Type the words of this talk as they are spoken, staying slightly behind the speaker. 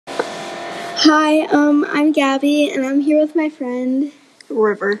Hi, I'm Gabby, and I'm here with my friend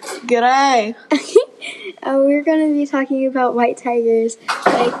River. G'day. We're going to be talking about white tigers,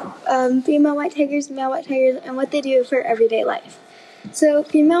 like female white tigers, male white tigers, and what they do for everyday life. So,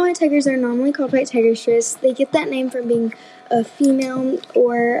 female white tigers are normally called white tiger stress. They get that name from being a female,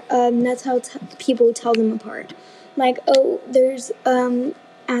 or that's how people tell them apart. Like, there's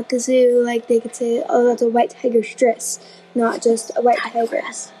at the zoo, like they could say, that's a white tiger stress, not just a white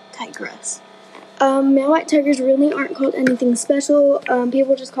tigress. Male white tigers really aren't called anything special.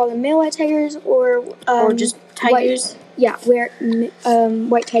 People just call them male white tigers, or just tigers.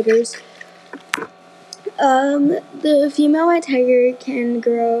 White tigers. The female white tiger can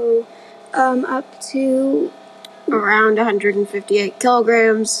grow up to around 158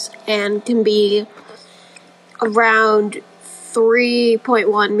 kilograms and can be around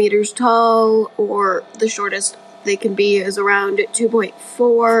 3.1 meters tall, or the shortest they can be is around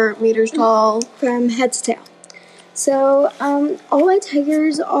 2.4 meters tall. From head to tail. So, all white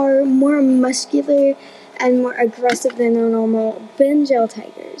tigers are more muscular and more aggressive than the normal Bengal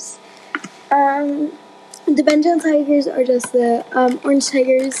tigers. The Bengal tigers are just the orange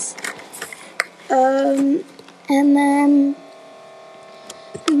tigers. And then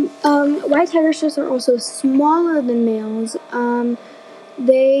white tigers are also smaller than males.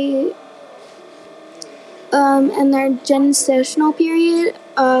 And their gestation period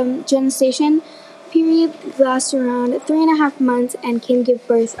lasts around 3.5 months and can give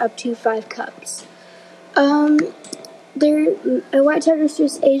birth up to 5 cubs. A white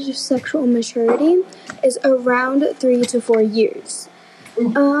tiger's age of sexual maturity is around 3 to 4 years.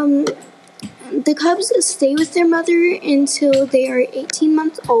 The cubs stay with their mother until they are 18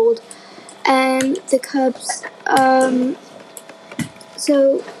 months old, and the cubs,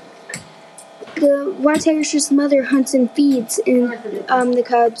 the white tiger's mother hunts and feeds the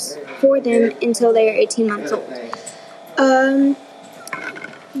cubs for them until they are 18 months old.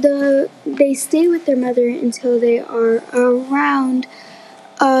 They stay with their mother until they are around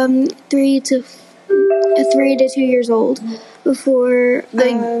 3 to 2 years old before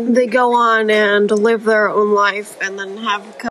they go on and live their own life and then have